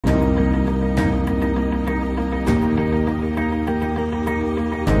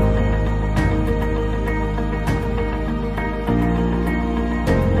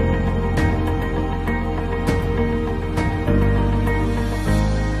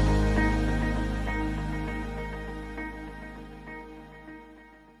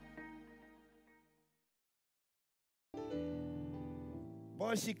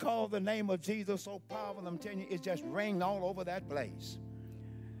boy, she called the name of Jesus so powerful, I'm telling you, it just rang all over that place.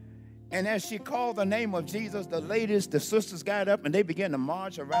 And as she called the name of Jesus, the ladies, the sisters got up and they began to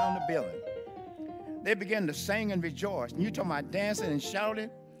march around the building. They began to sing and rejoice. And you talking about dancing and shouting.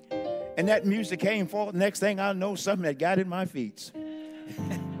 And that music came forth. Next thing I know, something had got in my feet.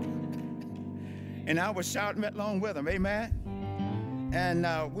 And I was shouting along with them, amen?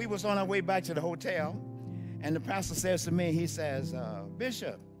 And we was on our way back to the hotel. And the pastor says to me, he says,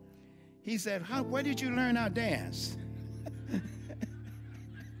 Bishop, he said, where did you learn our dance?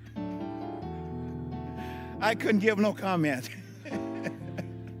 I couldn't give no comment.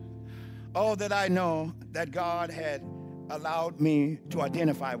 All that I know, that God had allowed me to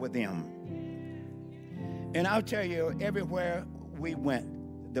identify with them. And I'll tell you, everywhere we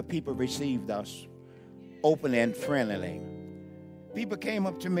went, the people received us openly and friendly. People came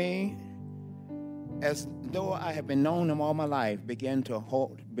up to me as though I had been known them all my life, began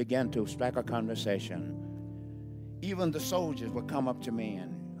to strike a conversation. Even the soldiers would come up to me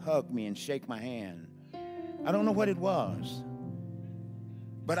and hug me and shake my hand. I don't know what it was,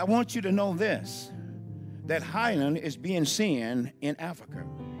 but I want you to know this, that Highland is being seen in Africa.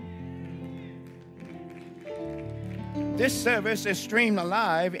 This service is streamed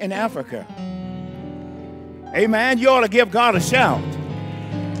live in Africa. Amen. You ought to give God a shout.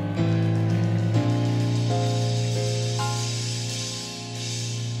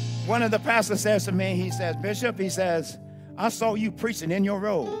 One of the pastors says to me, he says, Bishop, he says, I saw you preaching in your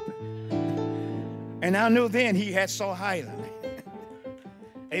robe. And I knew then he had saw Highland.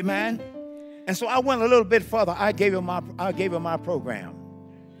 Amen. And so I went a little bit further. I gave him my program,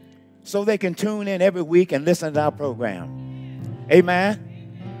 so they can tune in every week and listen to our program.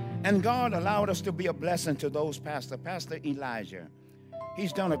 Amen. And God allowed us to be a blessing to those pastors. Pastor Elijah,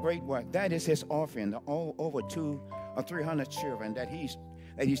 he's done a great work. That is his offering, over 200 or 300 children that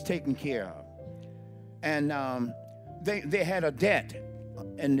he's taken care of. And they had a debt.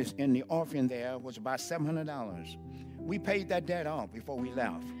 In the offering there was about $700. We paid that debt off before we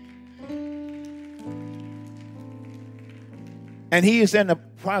left. And he is in the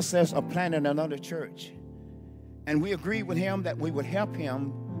process of planning another church. And we agreed with him that we would help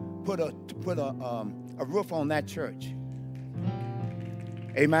him put a roof on that church.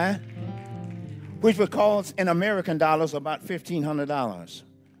 Amen? Which would cost in American dollars about $1,500.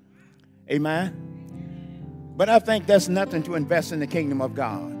 Amen? But I think that's nothing to invest in the kingdom of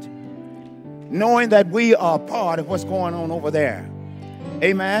God, knowing that we are part of what's going on over there.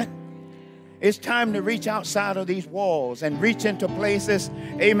 Amen. It's time to reach outside of these walls and reach into places,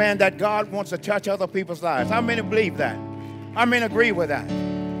 amen, that God wants to touch other people's lives. How many believe that? How many agree with that?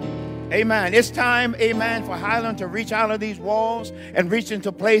 Amen. It's time, amen, for Highland to reach out of these walls and reach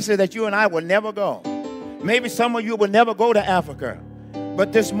into places that you and I will never go. Maybe some of you will never go to Africa,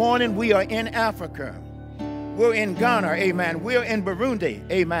 but this morning we are in Africa. We're in Ghana, amen. We're in Burundi,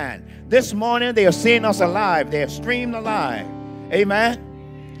 amen. This morning they are seeing us alive. They are streamed alive,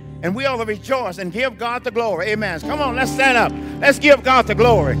 amen. And we ought to rejoice and give God the glory, amen. Come on, let's stand up. Let's give God the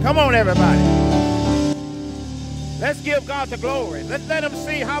glory. Come on, everybody. Let's give God the glory. Let's let them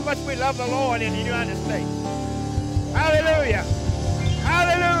see how much we love the Lord in the United States. Hallelujah.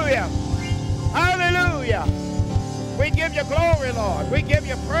 Hallelujah. Hallelujah. We give you glory, Lord. We give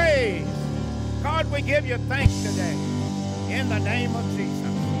you praise. God, we give you thanks today in the name of Jesus.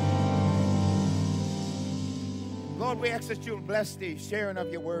 Lord, we ask that you'll bless the sharing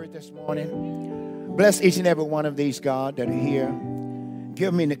of your word this morning. Bless each and every one of these, God, that are here.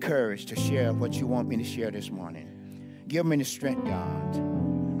 Give me the courage to share what you want me to share this morning. Give me the strength,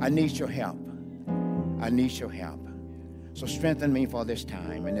 God. I need your help. I need your help. So strengthen me for this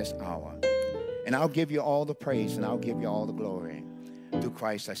time and this hour. And I'll give you all the praise and I'll give you all the glory through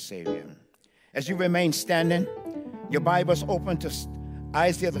Christ our Savior. As you remain standing, your Bible's open to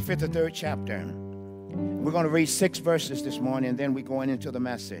Isaiah the 53rd chapter. We're going to read 6 verses this morning, and then we're going into the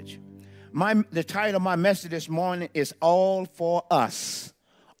message. The title of my message this morning is All for Us.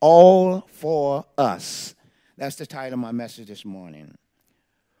 All for Us. That's the title of my message this morning.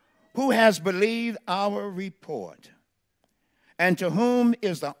 Who has believed our report? And to whom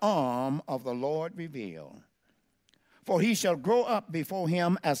is the arm of the Lord revealed? For he shall grow up before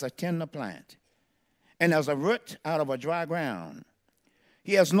him as a tender plant, and as a root out of a dry ground.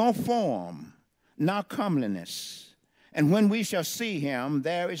 He has no form, nor comeliness. And when we shall see him,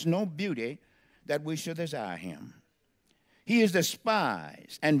 there is no beauty that we should desire him. He is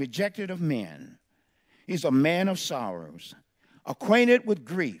despised and rejected of men. He's a man of sorrows, acquainted with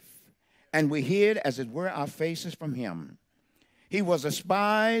grief, and we hid, as it were, our faces from him. He was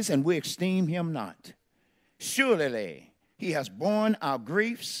despised, and we esteemed him not. Surely He has borne our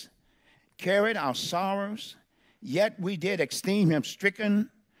griefs, carried our sorrows, yet we did esteem him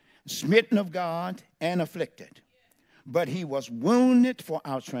stricken, smitten of God, and afflicted. But he was wounded for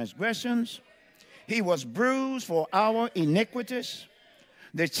our transgressions. He was bruised for our iniquities.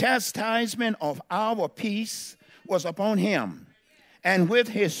 The chastisement of our peace was upon him, and with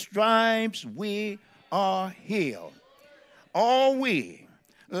his stripes we are healed. All we,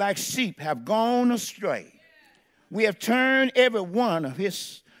 like sheep, have gone astray. We have turned every one of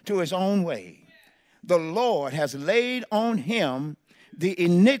his to his own way. The Lord has laid on him the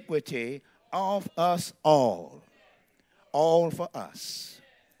iniquity of us all for us.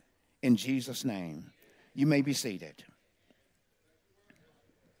 In Jesus' name, you may be seated.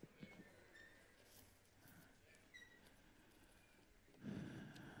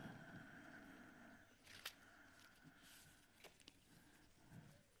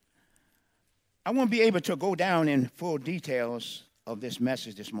 I won't be able to go down in full details of this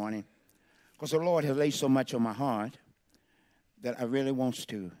message this morning because the Lord has laid so much on my heart that I really wants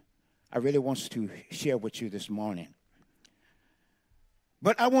to share with you this morning.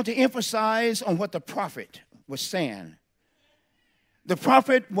 But I want to emphasize on what the prophet was saying. The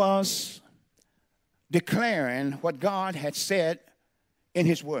prophet was declaring what God had said in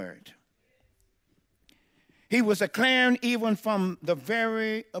his word. He was declaring even from the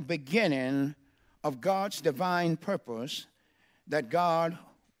very beginning of God's divine purpose that God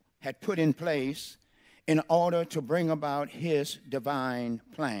had put in place in order to bring about his divine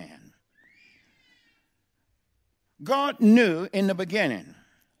plan. God knew in the beginning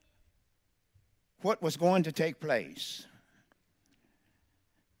what was going to take place.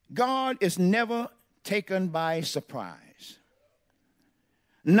 God is never taken by surprise.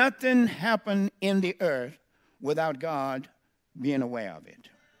 Nothing happened in the earth without God being aware of it.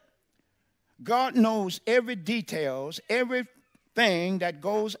 God knows every details, everything that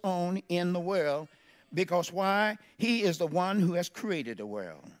goes on in the world, because why? He is the one who has created the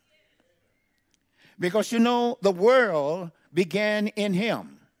world. Because the world began in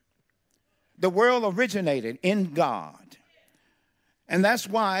him. The world originated in God. And that's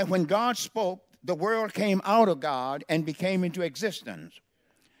why when God spoke, the world came out of God and became into existence.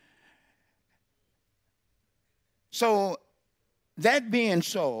 So, that being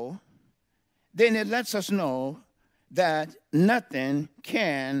so, then it lets us know that nothing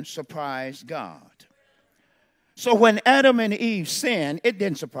can surprise God. So when Adam and Eve sinned, it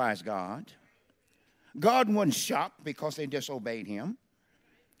didn't surprise God. God wasn't shocked because they disobeyed him.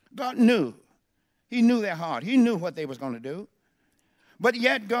 God knew. He knew their heart. He knew what they was going to do. But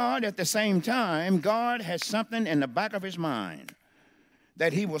yet God, at the same time, God had something in the back of his mind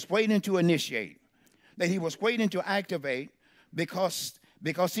that he was waiting to initiate, that he was waiting to activate because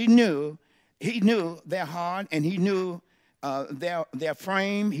he knew their heart, and he knew their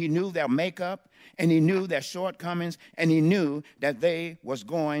frame, he knew their makeup, and he knew their shortcomings, and he knew that they was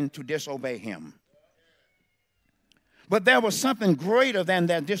going to disobey him. But there was something greater than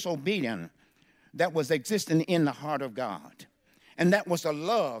their disobedience that was existing in the heart of God, and that was the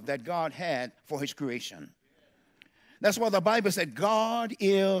love that God had for his creation. That's why the Bible said God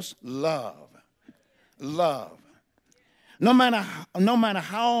is love. Love. No matter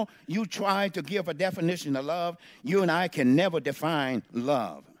how you try to give a definition of love, you and I can never define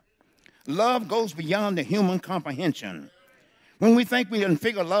love. Love goes beyond the human comprehension. When we think we can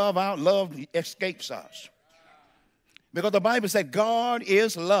figure love out, love escapes us. Because the Bible said God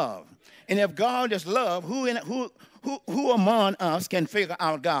is love. And if God is love, who among us can figure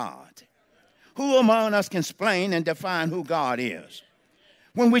out God? Who among us can explain and define who God is?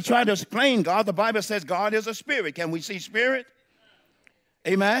 When we try to explain God, the Bible says God is a spirit. Can we see spirit?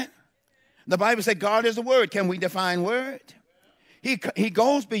 Amen? The Bible says God is a word. Can we define word? He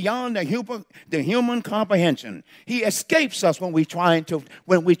goes beyond the human comprehension. He escapes us when we're trying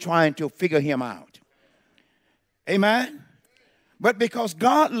to figure him out. Amen? But because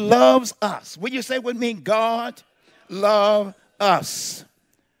God loves us, will you say with me, God love us?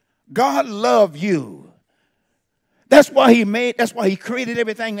 God love you. That's why he created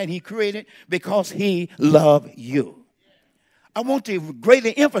everything that he created, because he loved you. I want to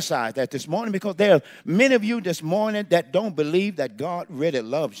greatly emphasize that this morning, because there are many of you this morning that don't believe that God really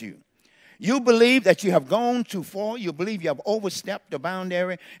loves you. You believe that you have gone too far. You believe you have overstepped the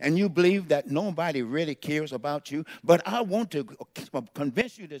boundary, and you believe that nobody really cares about you. But I want to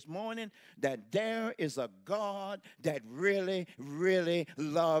convince you this morning that there is a God that really, really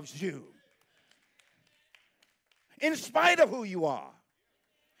loves you. In spite of who you are,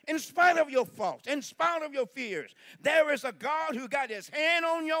 in spite of your faults, in spite of your fears, there is a God who got his hand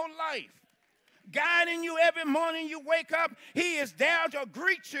on your life. guiding you every morning you wake up. He is there to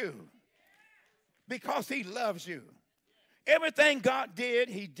greet you because he loves you. Everything God did,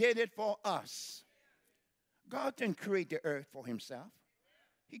 he did it for us. God didn't create the earth for himself.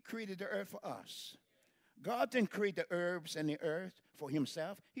 He created the earth for us. God didn't create the herbs and the earth for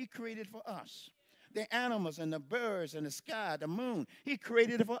himself. He created for us. The animals and the birds and the sky, the moon, he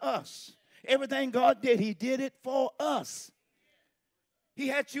created it for us. Everything God did, he did it for us. He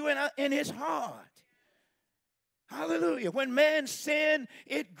had you in his heart. Hallelujah. When man sinned,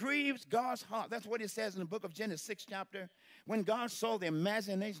 it grieves God's heart. That's what it says in the book of Genesis 6 chapter. When God saw the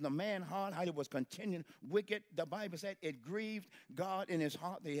imagination of man's heart, how he was continuing wicked, the Bible said it grieved God in his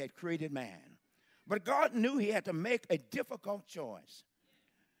heart that he had created man. But God knew he had to make a difficult choice.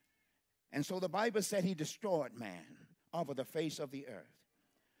 And so the Bible said he destroyed man off of the face of the earth.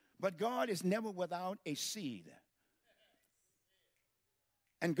 But God is never without a seed.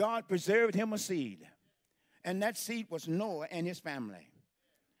 And God preserved him a seed. And that seed was Noah and his family.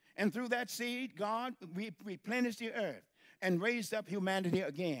 And through that seed, God replenished the earth and raised up humanity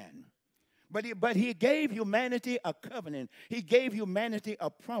again. But he gave humanity a covenant. He gave humanity a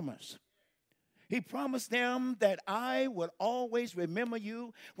promise. He promised them that I will always remember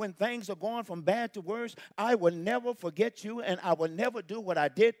you when things are going from bad to worse. I will never forget you, and I will never do what I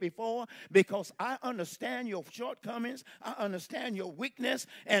did before because I understand your shortcomings. I understand your weakness,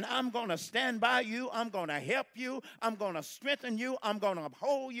 and I'm going to stand by you. I'm going to help you. I'm going to strengthen you. I'm going to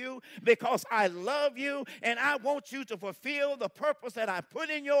uphold you because I love you, and I want you to fulfill the purpose that I put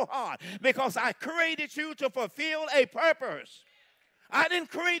in your heart because I created you to fulfill a purpose. I didn't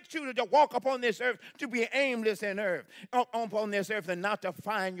create you to walk upon this earth to be aimless in earth, upon this earth and not to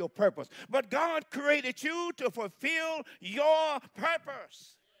find your purpose. But God created you to fulfill your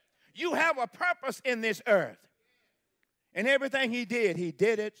purpose. You have a purpose in this earth. And everything he did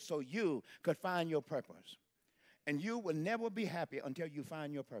it so you could find your purpose. And you will never be happy until you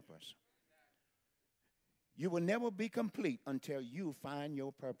find your purpose. You will never be complete until you find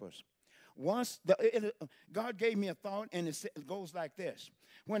your purpose. God gave me a thought, and it goes like this.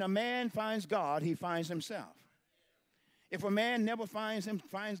 When a man finds God, he finds himself. If a man never finds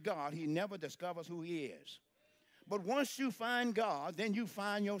God, he never discovers who he is. But once you find God, then you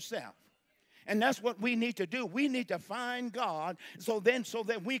find yourself. And that's what we need to do. We need to find God so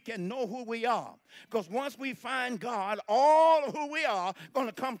that we can know who we are. Because once we find God, all of who we are going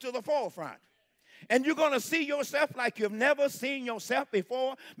to come to the forefront. And you're going to see yourself like you've never seen yourself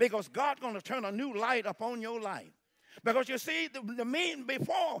before because God's going to turn a new light upon your life. Because you see, the mean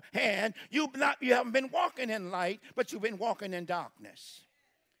beforehand, you haven't been walking in light, but you've been walking in darkness.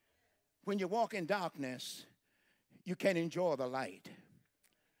 When you walk in darkness, you can't enjoy the light.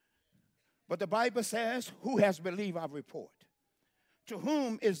 But the Bible says, who has believed our report? To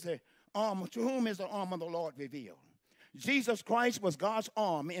whom is the arm of the Lord revealed? Jesus Christ was God's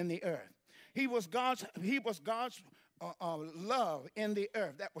arm in the earth. He was God's love in the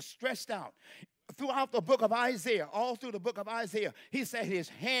earth that was stretched out. Throughout the book of Isaiah, all through the book of Isaiah, he said his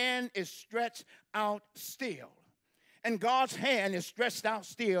hand is stretched out still. And God's hand is stretched out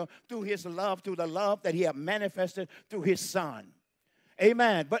still through his love, through the love that he had manifested through his son.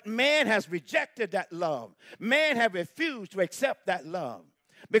 Amen. But man has rejected that love. Man has refused to accept that love.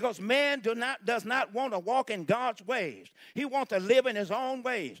 Because man does not want to walk in God's ways. He wants to live in his own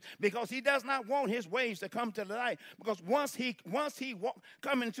ways. Because he does not want his ways to come to the light. Because once he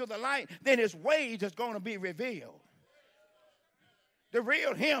come into the light, then his ways is going to be revealed. The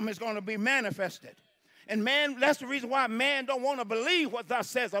real him is going to be manifested. And man, that's the reason why man don't want to believe what thus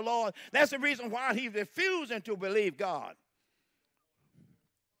says the Lord. That's the reason why he's refusing to believe God.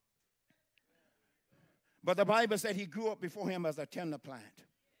 But the Bible said he grew up before him as a tender plant.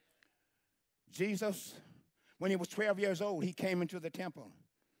 Jesus, when he was 12 years old, he came into the temple.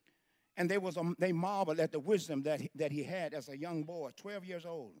 And they marveled at the wisdom that he had as a young boy, 12 years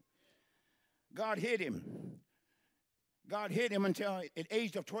old. God hid him. God hid him until at the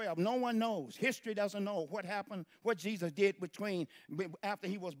age of 12. No one knows. History doesn't know what happened, what Jesus did after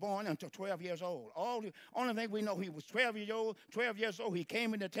he was born until 12 years old. Only thing we know, he was 12 years old, he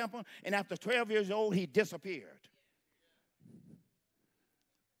came in the temple, and after 12 years old, he disappeared.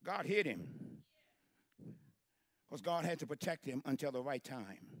 God hid him because God had to protect him until the right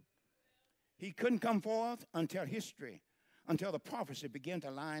time. He couldn't come forth until the prophecy began to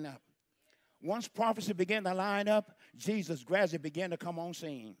line up. Once prophecy began to line up, Jesus gradually began to come on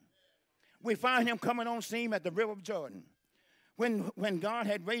scene. We find him coming on scene at the river of Jordan. when God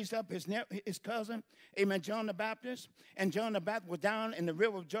had raised up his cousin, amen, John the Baptist, and John the Baptist was down in the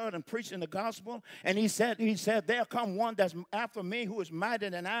river of Jordan preaching the gospel, and he said, there come one that's after me who is mightier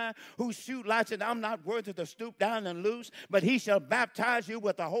than I, whose shoe lights, and I'm not worthy to stoop down and loose, but he shall baptize you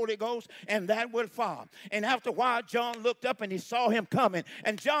with the Holy Ghost, and that will fall. And after a while, John looked up and he saw him coming,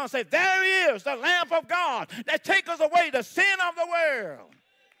 and John said, there he is, the Lamb of God that taketh away the sin of the world.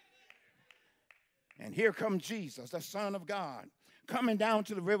 And here comes Jesus, the Son of God, coming down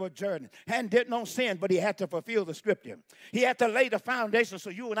to the river of Jordan. And did no sin, but he had to fulfill the scripture. He had to lay the foundation so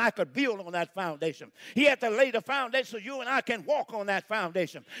you and I could build on that foundation. He had to lay the foundation so you and I can walk on that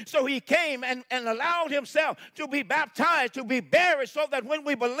foundation. So he came and allowed himself to be baptized, to be buried, so that when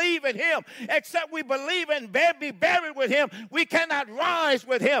we believe in him, except we believe and be buried with him, we cannot rise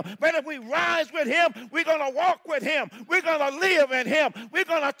with him. But if we rise with him, we're going to walk with him. We're going to live in him. We're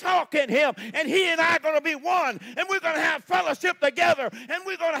going to talk in him. And he and I are going to be one. And we're going to have fellowship together. And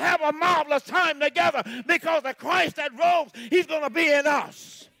we're going to have a marvelous time together, because the Christ that rose, he's going to be in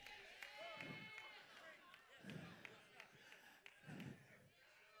us.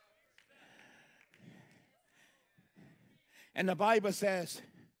 And the Bible says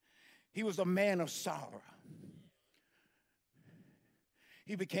he was a man of sorrow.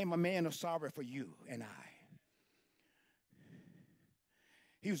 He became a man of sorrow for you and I.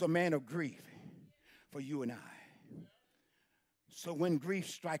 He was a man of grief for you and I. So when grief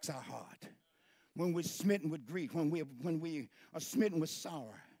strikes our heart, when we're smitten with grief, when we are smitten with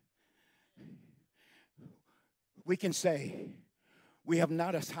sorrow, we can say, we have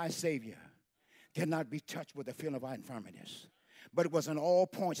not a high Savior, cannot be touched with the feeling of our infirmities, but it was in all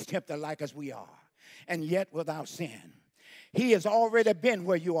points tempted like as we are, and yet without sin. He has already been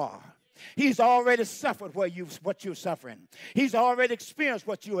where you are. He's already suffered what you're suffering. He's already experienced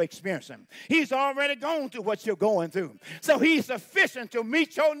what you're experiencing. He's already gone through what you're going through. So he's sufficient to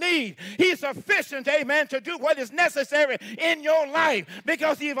meet your need. He's sufficient, amen, to do what is necessary in your life,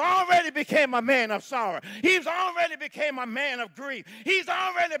 because he's already became a man of sorrow. He's already became a man of grief. He's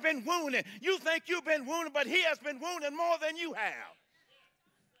already been wounded. You think you've been wounded, but he has been wounded more than you have.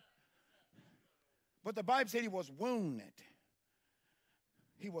 But the Bible said he was wounded.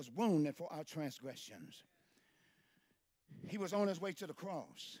 He was wounded for our transgressions. He was on his way to the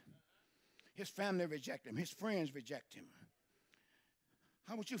cross. His family rejected him. His friends reject him.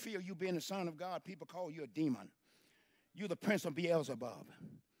 How would you feel you being the Son of God? People call you a demon. You're the prince of Beelzebub.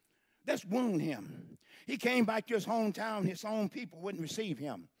 That's wound him. He came back to his hometown. His own people wouldn't receive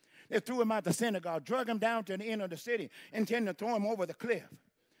him. They threw him out the synagogue, drug him down to the end of the city, intending to throw him over the cliff.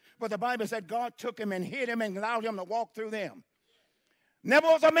 But the Bible said God took him and hid him and allowed him to walk through them. Never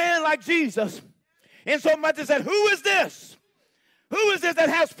was a man like Jesus. And so much they said, who is this? Who is this that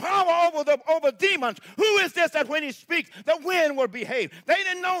has power over demons? Who is this that when he speaks, the wind will behave? They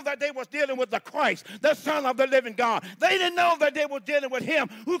didn't know that they was dealing with the Christ, the Son of the living God. They didn't know that they were dealing with him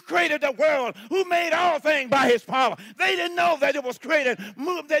who created the world, who made all things by his power. They didn't know that it was created,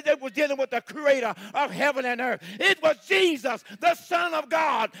 that they were dealing with the creator of heaven and earth. It was Jesus, the Son of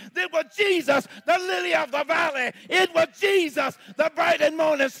God. It was Jesus, the lily of the valley. It was Jesus, the bright and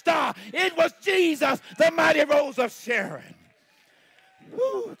morning star. It was Jesus, the mighty rose of Sharon.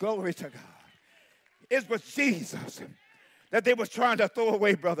 Woo, glory to God. It was Jesus that they was trying to throw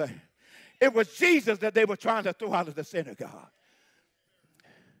away, brother. It was Jesus that they were trying to throw out of the synagogue.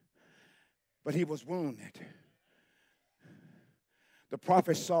 But he was wounded. The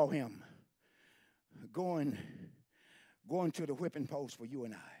prophet saw him going to the whipping post for you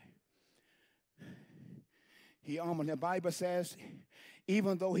and I. The Bible says,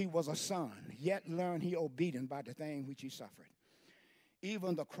 even though he was a son, yet learned he obedient by the thing which he suffered.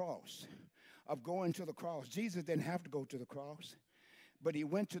 Even the cross, of going to the cross. Jesus didn't have to go to the cross, but he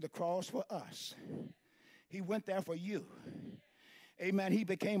went to the cross for us. He went there for you. Amen. He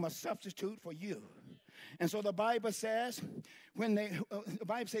became a substitute for you. And so the Bible says, the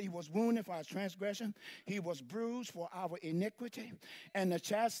Bible said he was wounded for our transgression, he was bruised for our iniquity, and the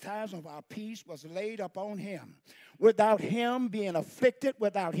chastisement of our peace was laid upon him. Without him being afflicted,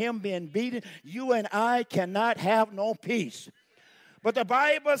 without him being beaten, you and I cannot have no peace. But the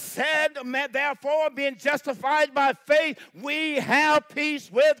Bible said, therefore, being justified by faith, we have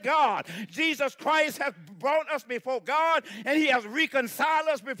peace with God. Jesus Christ has brought us before God, and he has reconciled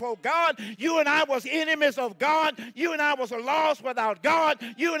us before God. You and I was enemies of God. You and I was lost without God.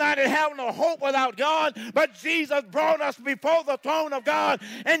 You and I didn't have no hope without God. But Jesus brought us before the throne of God,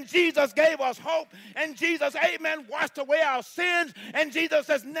 and Jesus gave us hope. And Jesus, amen, washed away our sins. And Jesus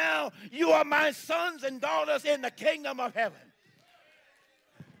says, now you are my sons and daughters in the kingdom of heaven.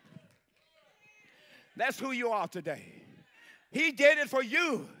 That's who you are today. He did it for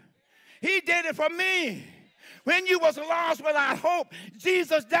you. He did it for me. When you was lost without hope,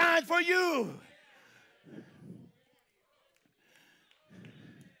 Jesus died for you.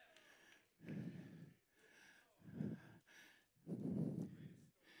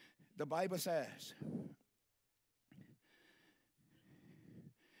 The Bible says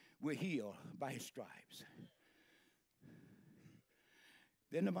we're healed by his stripes.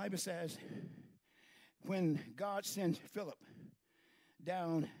 Then the Bible says when God sent Philip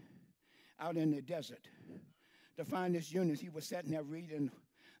down out in the desert to find this eunuch, he was sitting there reading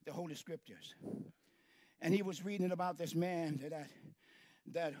the Holy Scriptures. And he was reading about this man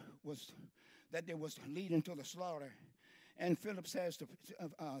that they was leading to the slaughter. And Philip says to,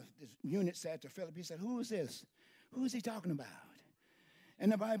 this eunuch said to Philip, he said, who is this? Who is he talking about?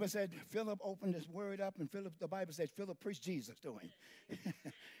 And the Bible said, Philip opened his word up, and the Bible said, Philip preached Jesus to him.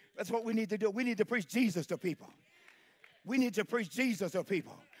 That's what we need to do. We need to preach Jesus to people. We need to preach Jesus to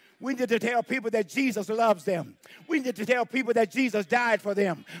people. We need to tell people that Jesus loves them. We need to tell people that Jesus died for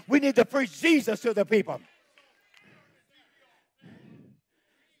them. We need to preach Jesus to the people.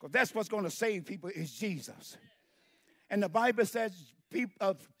 Because that's what's going to save people is Jesus. And the Bible says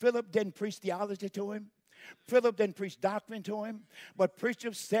Philip didn't preach theology to him. Philip didn't preach doctrine to him, but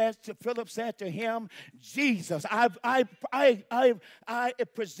Philip said to him, Jesus, I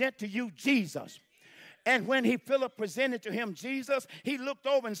present to you Jesus. And when Philip presented to him Jesus, he looked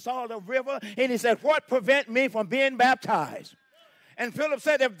over and saw the river, and he said, what prevent me from being baptized? And Philip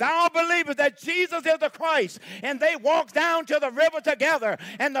said, if thou believest that Jesus is the Christ, and they walked down to the river together,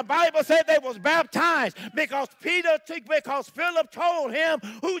 and the Bible said they was baptized because Philip told him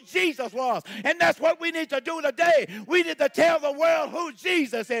who Jesus was. And that's what we need to do today. We need to tell the world who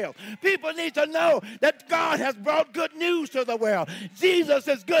Jesus is. People need to know that God has brought good news to the world. Jesus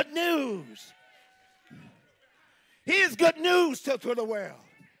is good news. He is good news to the world.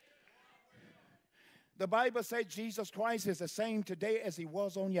 The Bible says Jesus Christ is the same today as he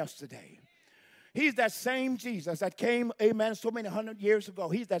was on yesterday. He's that same Jesus that came, amen, so many 100 years ago.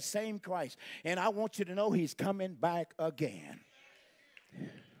 He's that same Christ. And I want you to know he's coming back again.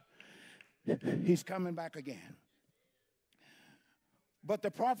 He's coming back again. But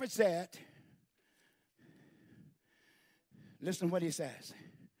the prophet said, listen what he says.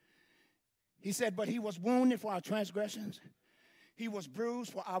 He said, but he was wounded for our transgressions. He was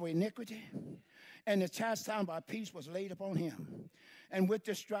bruised for our iniquity. And the chastisement of our peace was laid upon him. And with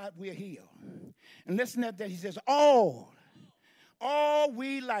this stripe we are healed. And listen to that. He says, all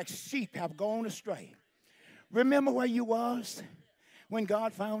we like sheep have gone astray. Remember where you was when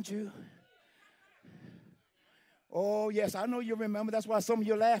God found you? Oh, yes, I know you remember. That's why some of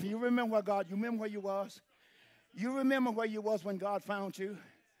you are laughing. You remember you remember where you was. You remember where you was when God found you.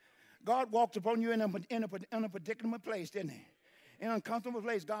 God walked upon you in a predicament place, didn't he? In an uncomfortable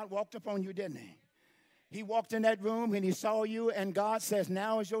place, God walked upon you, didn't he? He walked in that room and he saw you, and God says,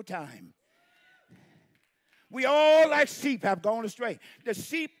 now is your time. We all like sheep have gone astray. The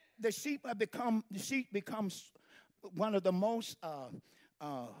sheep becomes one of the most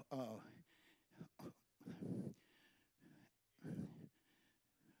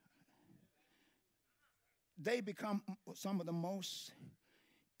they become some of the most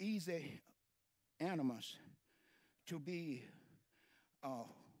easy animals to be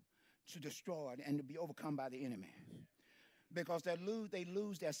destroyed and to be overcome by the enemy, because they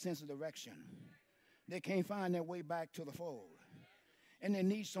lose their sense of direction. They can't find their way back to the fold, and they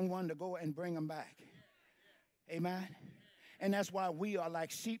need someone to go and bring them back. Amen. And that's why we are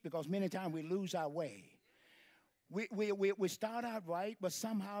like sheep, because many times we lose our way. We start out right, but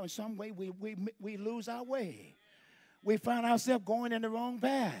somehow in some way we lose our way. We find ourselves going in the wrong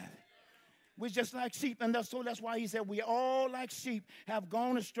path. We're just like sheep, and that's why he said we all like sheep have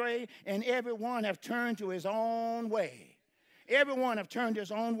gone astray, and everyone have turned to his own way. Everyone have turned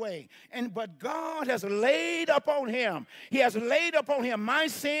his own way. But God has laid upon him. He has laid upon him my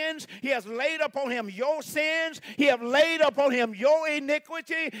sins. He has laid upon him your sins. He has laid upon him your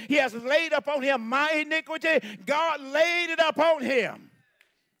iniquity. He has laid upon him my iniquity. God laid it upon him.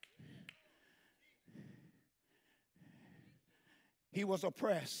 He was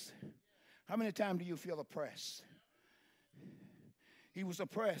oppressed. How many times do you feel oppressed? He was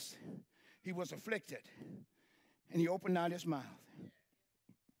oppressed. He was afflicted. And he opened out his mouth.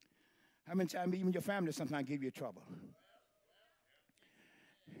 How many times even your family sometimes give you trouble?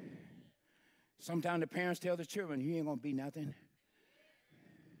 Sometimes the parents tell the children, you ain't going to be nothing.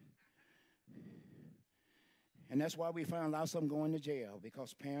 And that's why we find a lot of them going to jail,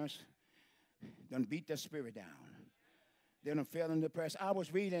 because parents done beat their spirit down. They done fell in depression. I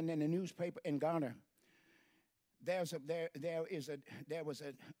was reading in the newspaper in Ghana there was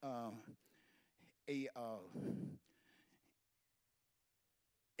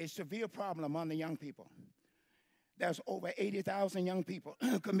a severe problem among the young people. There's over 80,000 young people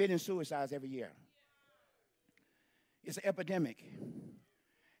committing suicides every year. It's an epidemic.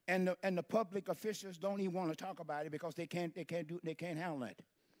 And the public officials don't even want to talk about it because they can't handle it.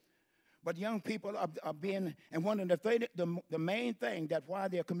 But young people are being, and one of the main thing that why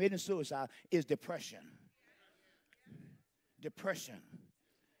they're committing suicide is depression. Depression.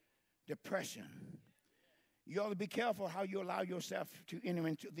 You ought to be careful how you allow yourself to enter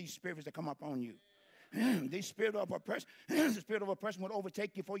into these spirits that come up on you. The spirit of oppression will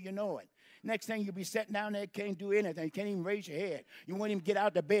overtake you before you know it. Next thing you'll be sitting down there, can't do anything. You can't even raise your head. You won't even get out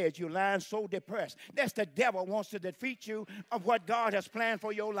of the bed. You're lying so depressed. That's the devil wants to defeat you of what God has planned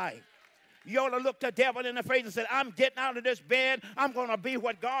for your life. You ought to look the devil in the face and say, I'm getting out of this bed. I'm going to be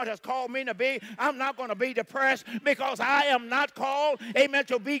what God has called me to be. I'm not going to be depressed because I am not called, amen,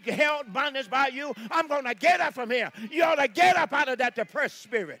 to be held bondage by you. I'm going to get up from here. You ought to get up out of that depressed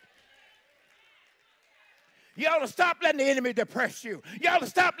spirit. You ought to stop letting the enemy depress you. You ought to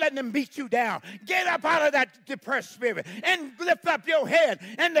stop letting them beat you down. Get up out of that depressed spirit and lift up your head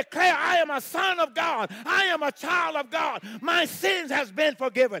and declare, I am a son of God. I am a child of God. My sins has been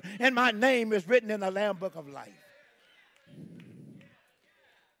forgiven, and my name is written in the Lamb Book of Life.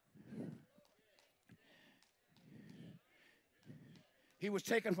 He was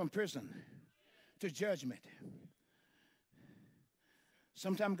taken from prison to judgment.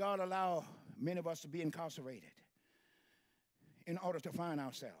 Sometimes God allows many of us to be incarcerated in order to find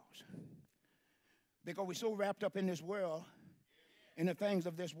ourselves. Because we're so wrapped up in this world, in the things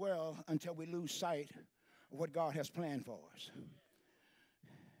of this world, until we lose sight of what God has planned for us.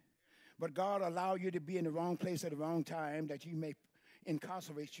 But God allow you to be in the wrong place at the wrong time, that He may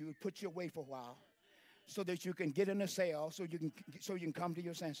incarcerate you, put you away for a while, so that you can get in a cell, so you can come to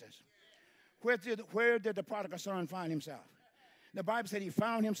your senses. Where did the prodigal son find himself? The Bible said he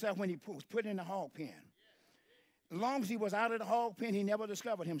found himself when he was put in the hog pen. As long as he was out of the hog pen, he never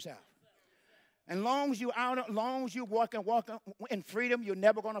discovered himself. And long as you walk in freedom, you're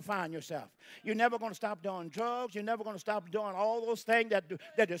never going to find yourself. You're never going to stop doing drugs. You're never going to stop doing all those things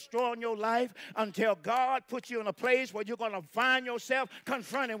that destroy your life until God puts you in a place where you're going to find yourself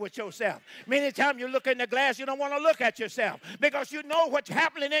confronting with yourself. Many times you look in the glass, you don't want to look at yourself because you know what's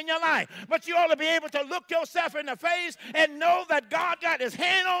happening in your life. But you ought to be able to look yourself in the face and know that God got His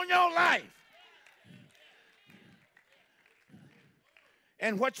hand on your life.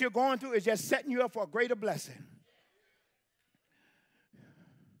 And what you're going through is just setting you up for a greater blessing.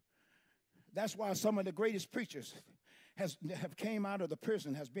 That's why some of the greatest preachers have came out of the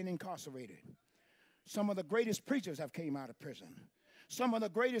prison, has been incarcerated. Some of the greatest preachers have came out of prison. Some of the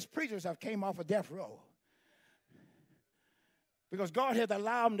greatest preachers have came off of death row. Because God had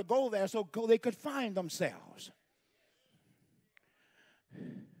allowed them to go there so they could find themselves.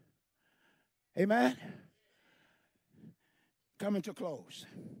 Amen? Coming to close.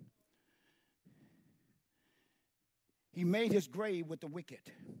 He made His grave with the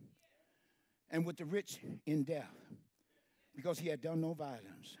wicked and with the rich in death, because He had done no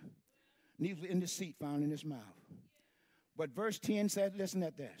violence, neither in deceit found in His mouth. But verse 10 said, listen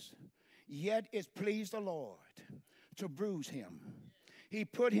at this. Yet it pleased the Lord to bruise him. He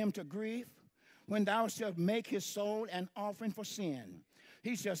put him to grief. When thou shalt make his soul an offering for sin,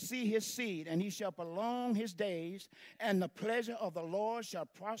 he shall see his seed, and he shall prolong his days, and the pleasure of the Lord shall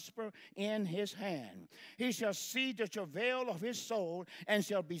prosper in his hand. He shall see the travail of his soul, and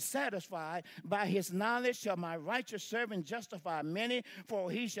shall be satisfied. By his knowledge shall my righteous servant justify many,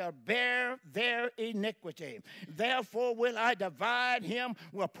 for he shall bear their iniquity. Therefore will I divide him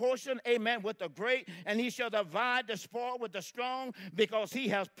a portion, amen, with the great, and he shall divide the spoil with the strong, because he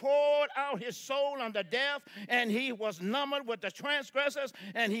has poured out his soul unto death, and he was numbered with the transgressors,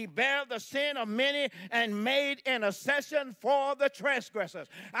 and he bare the sin of many and made intercession for the transgressors.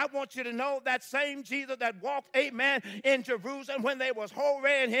 I want you to know that same Jesus that walked, amen, in Jerusalem when they was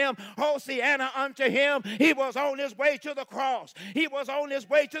hollering him, Hosanna unto him, he was on his way to the cross. He was on his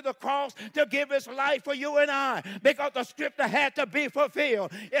way to the cross to give his life for you and I, because the scripture had to be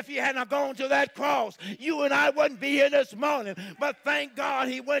fulfilled. If he hadn't gone to that cross, you and I wouldn't be here this morning. But thank God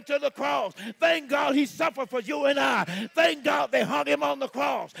he went to the cross. Thank God he suffered for you and I. Thank God they hung him on the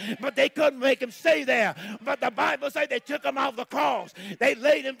cross, but they couldn't make him stay there. But the Bible says they took him off the cross. They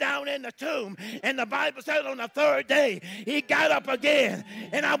laid him down in the tomb, and the Bible says on the third day he got up again.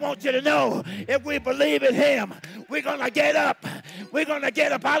 And I want you to know, if we believe in him, we're going to get up. We're going to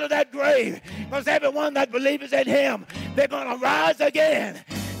get up out of that grave, because everyone that believes in him, they're going to rise again.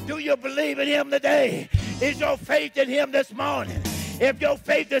 Do you believe in him today? Is your faith in him this morning? If your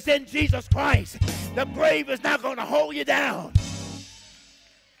faith is in Jesus Christ, the grave is not going to hold you down.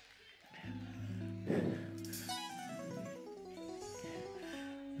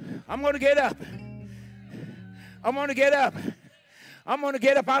 I'm going to get up. I'm going to get up. I'm going to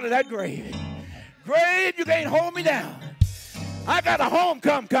get up out of that grave. Grave, you can't hold me down. I got a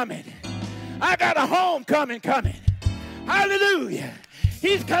homecoming coming. I got a homecoming coming. Hallelujah.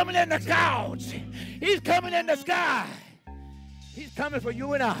 He's coming in the clouds. He's coming in the sky. He's coming for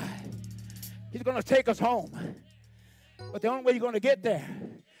you and I. He's going to take us home. But the only way you're going to get there,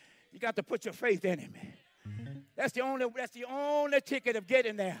 you got to put your faith in him. That's the only ticket of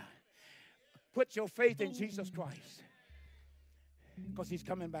getting there. Put your faith in Jesus Christ. Because he's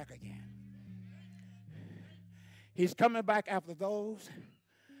coming back again. He's coming back after those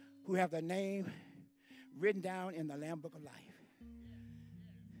who have their name written down in the Lamb Book of Life.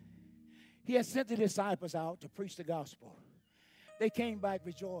 He has sent the disciples out to preach the gospel. They came back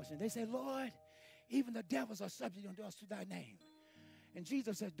rejoicing. They said, Lord, even the devils are subject unto us through thy name. And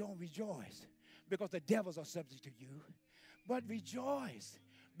Jesus said, don't rejoice because the devils are subject to you, but rejoice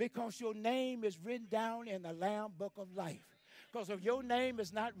because your name is written down in the Lamb Book of Life. Because if your name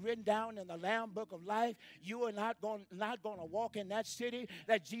is not written down in the Lamb Book of Life, you are not going to walk in that city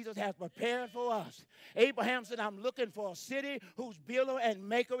that Jesus has prepared for us. Abraham said, I'm looking for a city whose builder and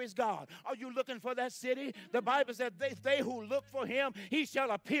maker is God. Are you looking for that city? The Bible said, they who look for him, he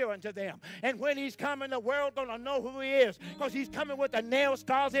shall appear unto them. And when he's coming, the world going to know who he is, because he's coming with the nail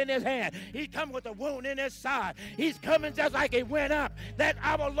scars in his hand. He's coming with the wound in his side. He's coming just like he went up. That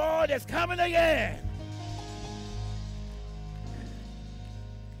our Lord is coming again.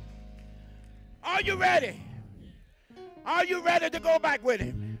 Are you ready? Are you ready to go back with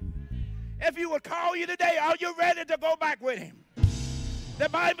him? If he would call you today, are you ready to go back with him? The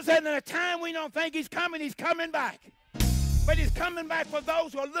Bible says in a time we don't think he's coming back. But he's coming back for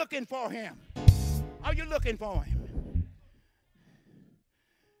those who are looking for him. Are you looking for him?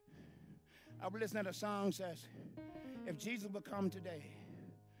 I was listening to a song that says, if Jesus would come today,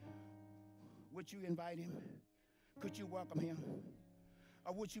 would you invite him? Could you welcome him?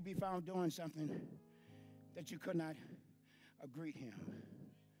 Or would you be found doing something that you could not greet him?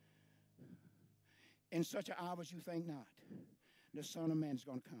 In such an hour as you think not, the Son of Man is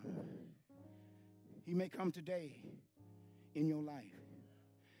going to come. He may come today in your life.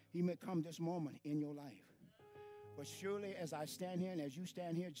 He may come this moment in your life. But surely as I stand here and as you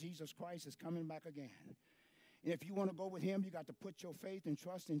stand here, Jesus Christ is coming back again. And if you want to go with him, you got to put your faith and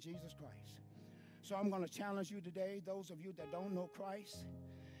trust in Jesus Christ. So I'm going to challenge you today, those of you that don't know Christ,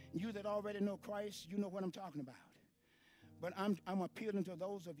 you that already know Christ, you know what I'm talking about. But I'm appealing to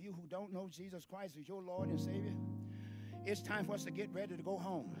those of you who don't know Jesus Christ as your Lord and Savior. It's time for us to get ready to go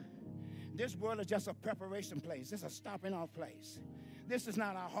home. This world is just a preparation place. It's a stopping off place. This is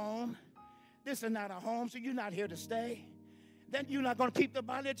not our home. This is not our home, so you're not here to stay. Then you're not going to keep the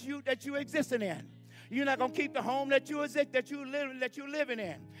body that you existing in. You're not going to keep the home that you're living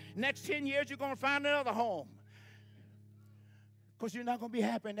in. Next 10 years, you're going to find another home. Because you're not going to be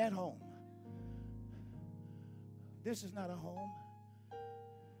happy in that home. This is not a home.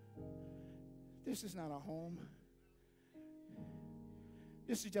 This is not a home.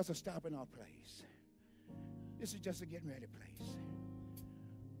 This is just a stopping off place. This is just a getting ready place.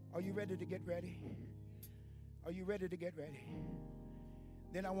 Are you ready to get ready? Are you ready to get ready?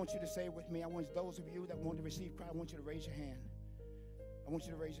 Then I want you to say with me, I want those of you that want to receive Christ, I want you to raise your hand. I want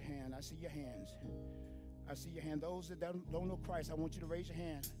you to raise your hand. I see your hands. I see your hand. Those that don't know Christ, I want you to raise your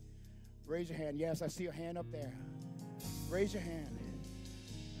hand. Raise your hand. Yes, I see your hand up there. Raise your hand.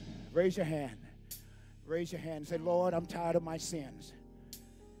 Raise your hand. Raise your hand and say, Lord, I'm tired of my sins.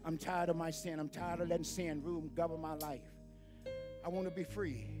 I'm tired of my sin. I'm tired of letting sin rule and govern my life. I want to be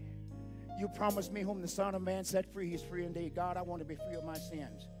free. You promised me whom the Son of Man set free, he's free indeed. God, I want to be free of my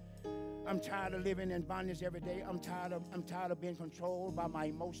sins. I'm tired of living in bondage every day. I'm tired of being controlled by my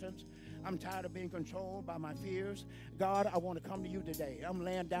emotions. I'm tired of being controlled by my fears. God, I want to come to you today. I'm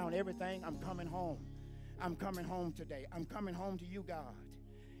laying down everything. I'm coming home. I'm coming home today. I'm coming home to you, God.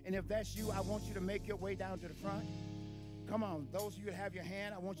 And if that's you, I want you to make your way down to the front. Come on, those of you that have your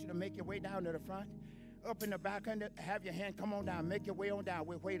hand, I want you to make your way down to the front. Up in the back, have your hand. Come on down. Make your way on down.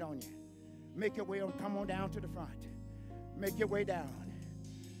 We'll wait on you. Make your way on. Come on down to the front. Make your way down.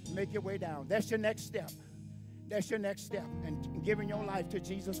 Make your way down. That's your next step. That's your next step. And giving your life to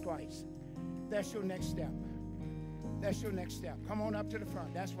Jesus Christ. That's your next step. That's your next step. Come on up to the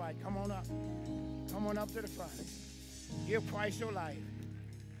front. That's right. Come on up. Come on up to the front. Give Christ your life.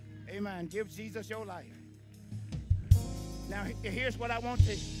 Amen. Give Jesus your life. Now, here's what I want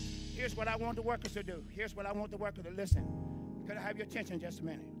to Here's what I want the workers to do. Here's what I want the workers to listen. Could I have your attention just a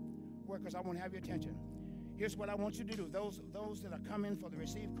minute? Workers, I want to have your attention. Here's what I want you to do. Those that are coming for the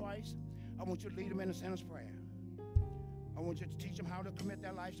receive Christ, I want you to lead them in the sinner's prayer. I want you to teach them how to commit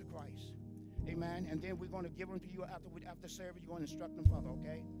their lives to Christ. Amen. And then we're going to give them to you after service. You're going to instruct them further,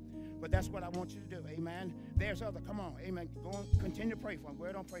 okay? But that's what I want you to do. Amen. There's others. Come on. Amen. Go on. Continue to pray for them.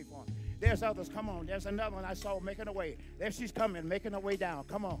 Where don't pray for them. There's others. Come on. There's another one I saw making her way. There she's coming, making her way down.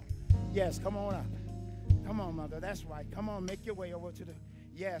 Come on. Yes, come on up. Come on, mother. That's right. Come on, make your way over to the...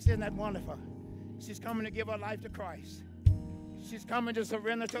 Yes, isn't that wonderful? She's coming to give her life to Christ. She's coming to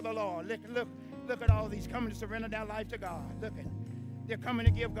surrender to the Lord. Look at all these coming to surrender their life to God. They're coming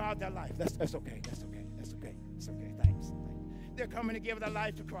to give God their life. That's okay. That's okay. That's okay. It's okay. Thanks. They're coming to give their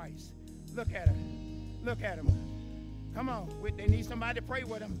life to Christ. Look at her. Look at them. Come on. They need somebody to pray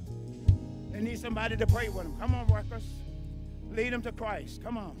with them. They need somebody to pray with them. Come on, workers. Lead them to Christ.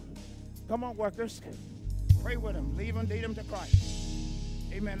 Come on. Come on, workers. Pray with them. Lead them to Christ.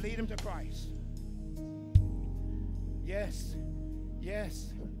 Amen. Lead them to Christ. Yes.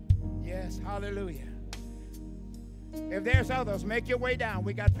 Yes. Yes. Hallelujah. If there's others, make your way down.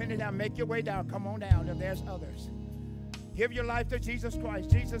 We got plenty down. Make your way down. Come on down if there's others. Give your life to Jesus Christ.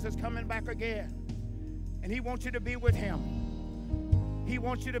 Jesus is coming back again. And he wants you to be with him. He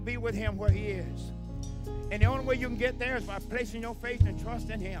wants you to be with him where he is. And the only way you can get there is by placing your faith and trust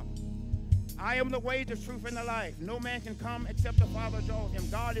in him. I am the way, the truth, and the life. No man can come except the Father draws him.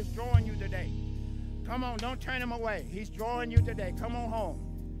 God is drawing you today. Come on, don't turn him away. He's drawing you today. Come on home.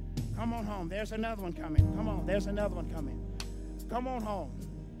 Come on home. There's another one coming. Come on, there's another one coming. Come on home.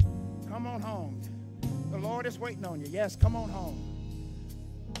 Come on home. The Lord is waiting on you. Yes, come on home.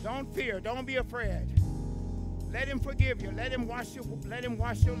 Don't fear. Don't be afraid. Let him forgive you. Let him wash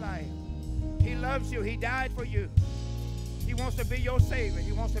your life. He loves you. He died for you. He wants to be your Savior.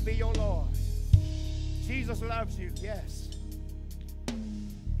 He wants to be your Lord. Jesus loves you. Yes.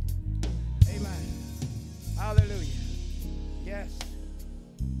 Amen. Hallelujah. Yes.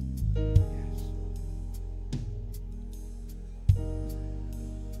 Yes.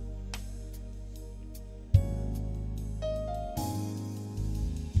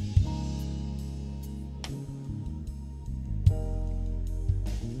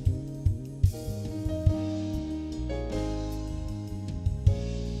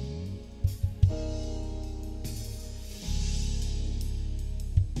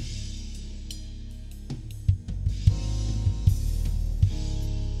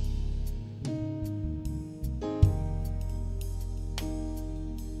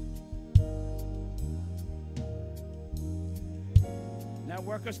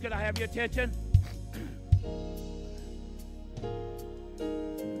 Workers, could I have your attention?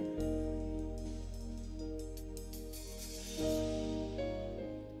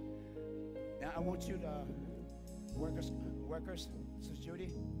 Now I want you to, workers, Sister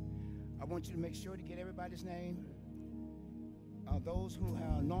Judy, I want you to make sure to get everybody's name. Those who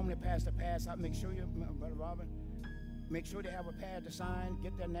normally pass out, make sure you, Brother Robin, make sure they have a pad to sign,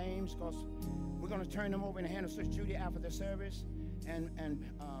 get their names, because we're going to turn them over in the hand of Sister Judy after the service. And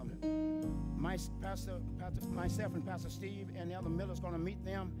myself and Pastor Steve and the other Miller's going to meet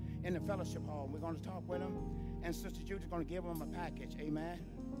them in the fellowship hall. We're going to talk with them, and Sister Judy's going to give them a package. Amen.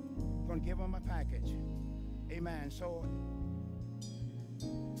 We're going to give them a package. Amen. So,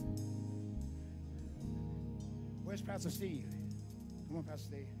 where's Pastor Steve? Come on, Pastor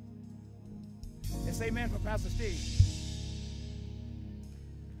Steve. Let's say amen for Pastor Steve.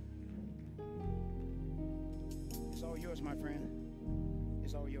 It's all yours, my friend.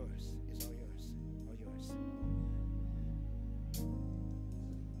 It's all yours. It's all yours. All yours.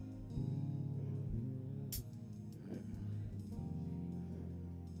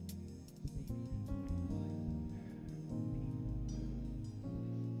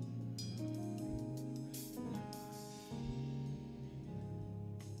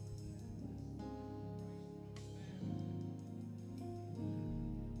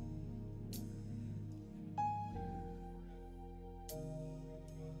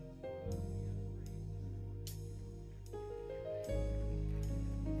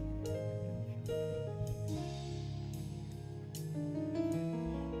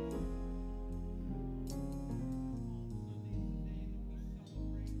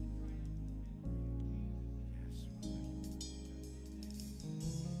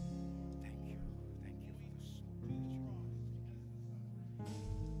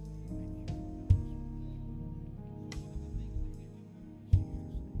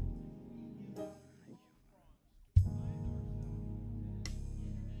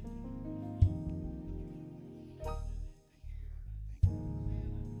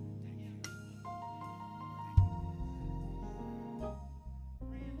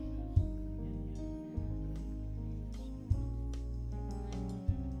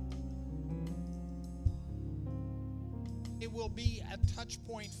 will be a touch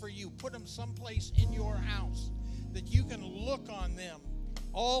point for you. Put them someplace in your house that you can look on them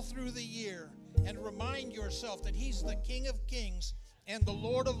all through the year and remind yourself that He's the King of Kings and the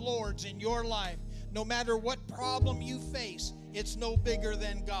Lord of Lords in your life. No matter what problem you face, it's no bigger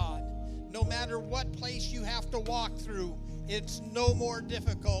than God. No matter what place you have to walk through, it's no more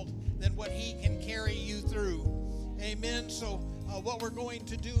difficult than what He can carry you through. Amen. So what we're going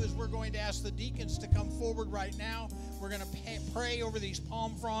to do is we're going to ask the deacons to come forward right now. We're going to pray over these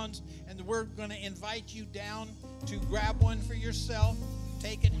palm fronds, and we're going to invite you down to grab one for yourself,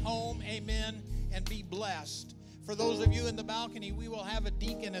 take it home, amen, and be blessed. For those of you in the balcony, we will have a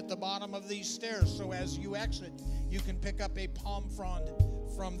deacon at the bottom of these stairs, so as you exit, you can pick up a palm frond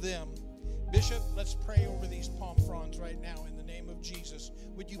from them. Bishop, let's pray over these palm fronds right now in the name of Jesus.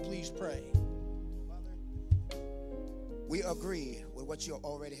 Would you please pray? Father, we agree with what you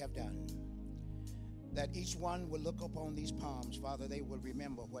already have done, that each one will look upon these palms. Father, they will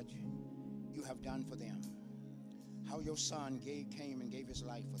remember what you have done for them, how your Son came and gave His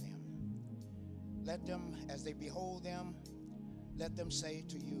life for them. Let them, as they behold them, let them say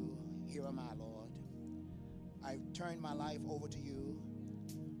to you, here am I, Lord. I turn my life over to you.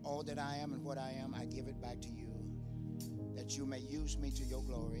 All that I am and what I am, I give it back to you, that you may use me to your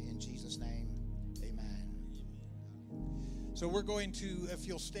glory. In Jesus' name, amen. So we're going to, if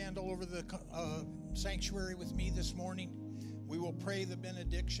you'll stand all over the sanctuary with me this morning, we will pray the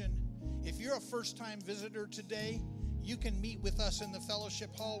benediction. If you're a first-time visitor today, you can meet with us in the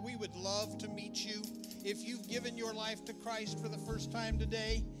fellowship hall. We would love to meet you. If you've given your life to Christ for the first time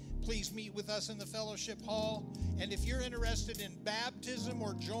today, please meet with us in the fellowship hall. And if you're interested in baptism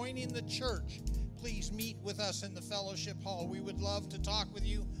or joining the church, please meet with us in the fellowship hall. We would love to talk with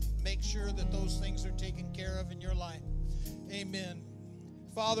you, make sure that those things are taken care of in your life. Amen.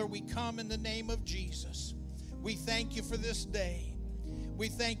 Father, we come in the name of Jesus. We thank you for this day. We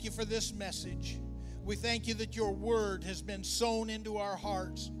thank you for this message. We thank you that your word has been sown into our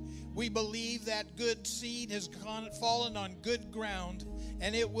hearts. We believe that good seed has fallen on good ground,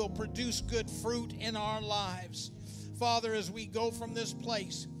 and it will produce good fruit in our lives. Father, as we go from this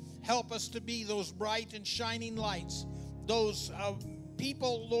place, help us to be those bright and shining lights, those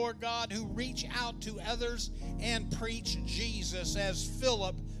people, Lord God, who reach out to others and preach Jesus as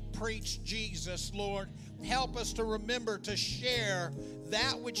Philip preached Jesus, Lord. Help us to remember to share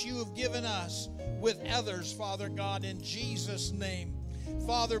that which you have given us with others, Father God, in Jesus' name.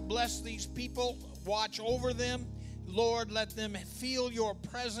 Father, bless these people. Watch over them. Lord, let them feel your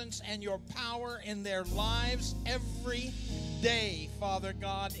presence and your power in their lives every day, Father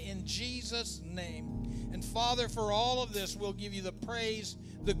God, in Jesus' name. And Father, for all of this, we'll give you the praise,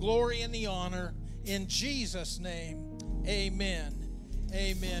 the glory, and the honor in Jesus' name. Amen.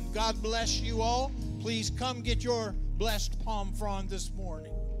 Amen. God bless you all. Please come get your blessed palm frond this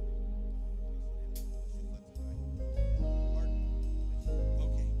morning.